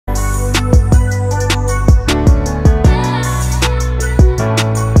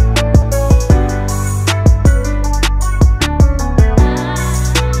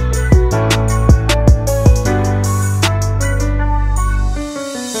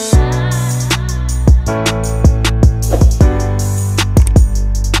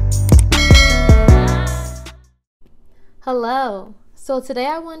So today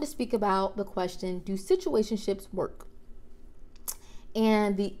I wanted to speak about the question, do situationships work?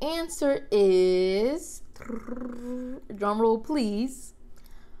 And the answer is, drum roll please,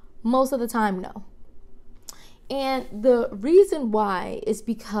 most of the time no. And the reason why is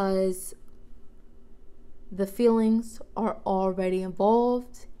because the feelings are already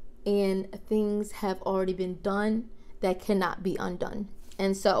involved and things have already been done that cannot be undone.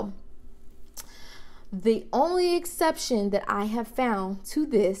 And so the only exception that I have found to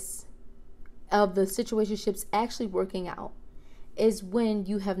this, of the situationships actually working out, is when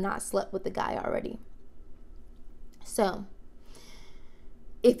you have not slept with the guy already. So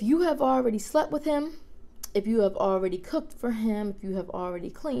if you have already slept with him, if you have already cooked for him, if you have already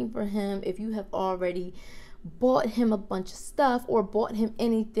cleaned for him, if you have already bought him a bunch of stuff or bought him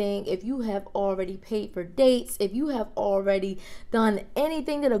anything, if you have already paid for dates, if you have already done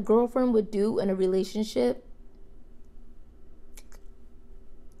anything that a girlfriend would do in a relationship,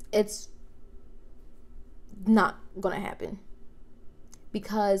 it's not gonna happen,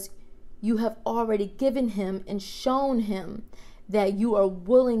 because you have already given him and shown him that you are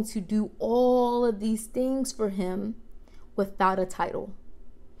willing to do all of these things for him without a title.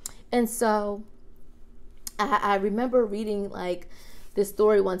 And so I remember reading like this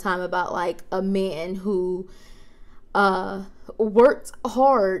story one time about like a man who worked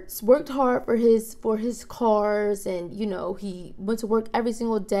hard for his cars, and he went to work every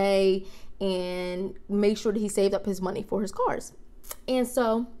single day and made sure that he saved up his money for his cars. And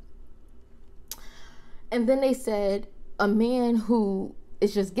then they said a man who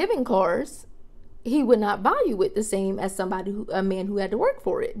is just giving cars, he would not value it the same as a man who had to work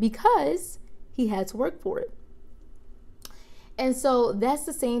for it, because he had to work for it. And so that's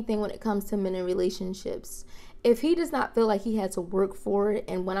the same thing when it comes to men in relationships. If he does not feel like he had to work for it,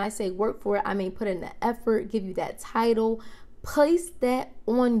 and when I say work for it, I mean put in the effort, give you that title, place that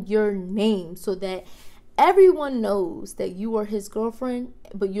on your name so that everyone knows that you are his girlfriend,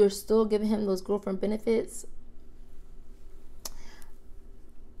 but you're still giving him those girlfriend benefits,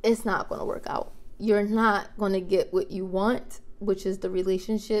 it's not going to work out. You're not going to get what you want, which is the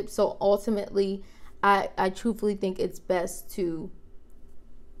relationship. So ultimately, I truthfully think it's best to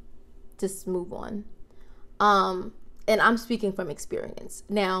just move on. And I'm speaking from experience.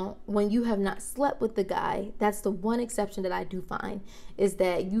 Now, when you have not slept with the guy, that's the one exception that I do find, is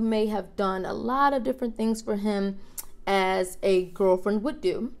that you may have done a lot of different things for him as a girlfriend would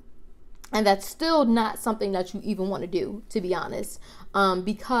do. And that's still not something that you even want to do, to be honest,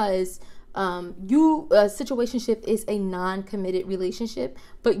 because a situationship is a non-committed relationship,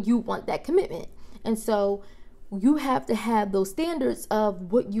 but you want that commitment. And so you have to have those standards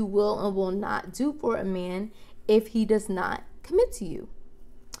of what you will and will not do for a man if he does not commit to you.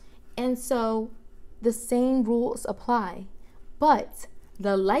 And so the same rules apply, but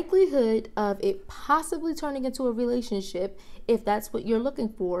the likelihood of it possibly turning into a relationship, if that's what you're looking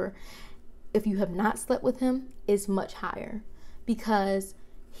for, if you have not slept with him, is much higher, because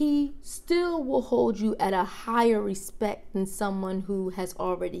he still will hold you at a higher respect than someone who has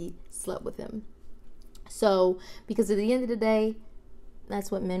already slept with him. So, because at the end of the day,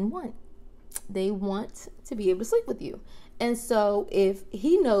 that's what men want. They want to be able to sleep with you. And so if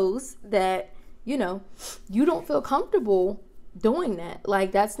he knows that, you don't feel comfortable doing that,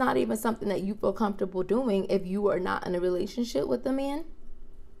 like that's not even something that you feel comfortable doing if you are not in a relationship with a man,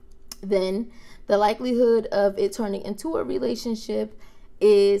 then the likelihood of it turning into a relationship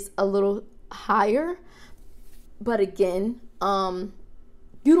is a little higher. But again, you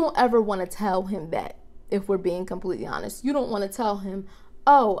don't ever want to tell him that. If we're being completely honest, you don't want to tell him,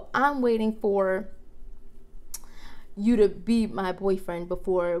 oh, I'm waiting for you to be my boyfriend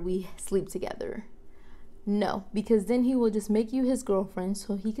before we sleep together. No, because then he will just make you his girlfriend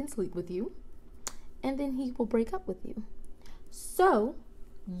so he can sleep with you, and then he will break up with you. So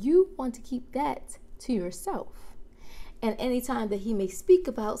you want to keep that to yourself. And anytime that he may speak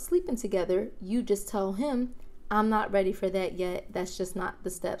about sleeping together, you just tell him, I'm not ready for that yet. That's just not the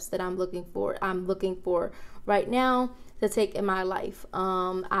steps that I'm looking for. I'm looking for right now to take in my life.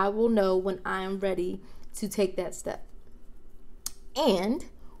 I will know when I am ready to take that step. And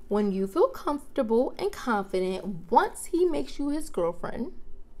when you feel comfortable and confident, once he makes you his girlfriend,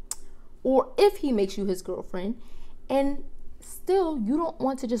 or if he makes you his girlfriend, and still you don't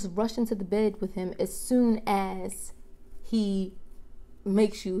want to just rush into the bed with him as soon as he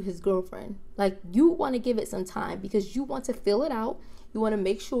makes you his girlfriend. Like, you want to give it some time, because you want to feel it out. You want to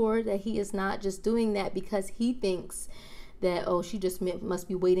make sure that he is not just doing that because he thinks that, oh, she just must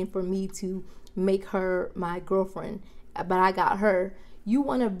be waiting for me to make her my girlfriend, but I got her. You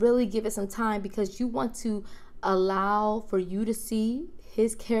want to really give it some time, because you want to allow for you to see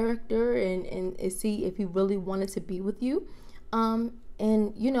his character and see if he really wanted to be with you. And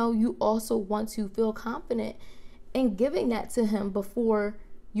you also want to feel confident in giving that to him before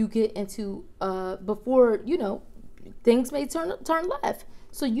you get into before things may turn left.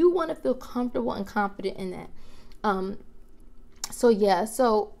 So you want to feel comfortable and confident in that.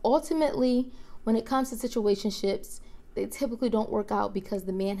 So ultimately, when it comes to situationships, they typically don't work out because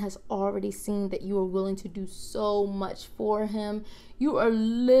the man has already seen that you are willing to do so much for him. You are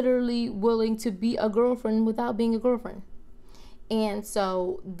literally willing to be a girlfriend without being a girlfriend. And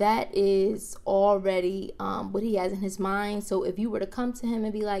so that is already what he has in his mind. So if you were to come to him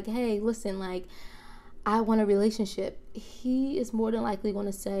and be like, hey, listen, like, I want a relationship, he is more than likely going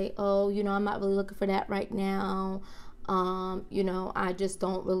to say, oh, I'm not really looking for that right now. I just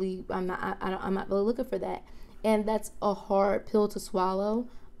don't really, I'm not really looking for that. And that's a hard pill to swallow.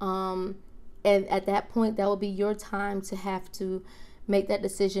 And at that point, that will be your time to have to make that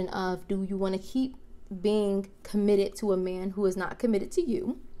decision of, do you want to keep being committed to a man who is not committed to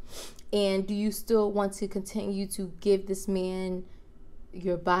you? And do you still want to continue to give this man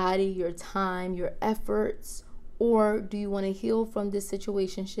your body, your time, your efforts? Or do you want to heal from this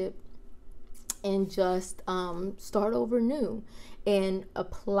situationship and just start over new and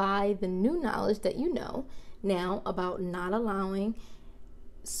apply the new knowledge that you know now about not allowing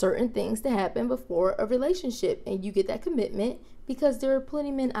certain things to happen before a relationship, and you get that commitment, because there are plenty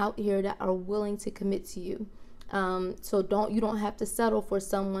of men out here that are willing to commit to you. So you don't have to settle for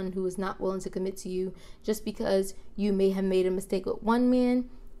someone who is not willing to commit to you. Just because you may have made a mistake with one man,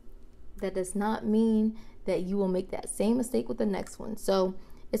 that does not mean that you will make that same mistake with the next one. So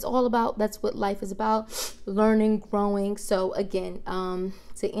it's all about, that's what life is about, learning, growing. So again,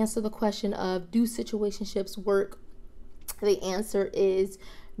 to answer the question of, do situationships work? The answer is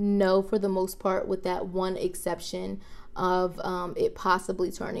no, for the most part, with that one exception of it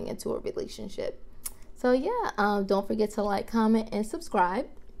possibly turning into a relationship. So yeah, don't forget to like, comment, and subscribe.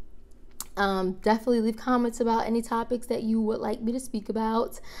 Definitely leave comments about any topics that you would like me to speak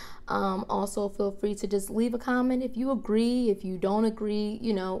about. Also, feel free to just leave a comment if you agree, if you don't agree.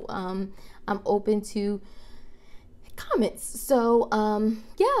 I'm open to comments. So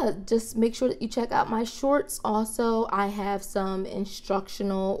yeah, just make sure that you check out my shorts. Also, I have some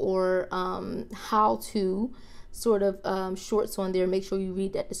instructional or how to sort of shorts on there. Make sure you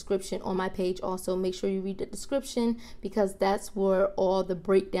read that description on my page. Also, make sure you read the description, because that's where all the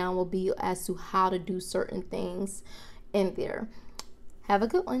breakdown will be as to how to do certain things in there. Have a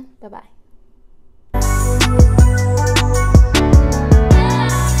good one. Bye-bye.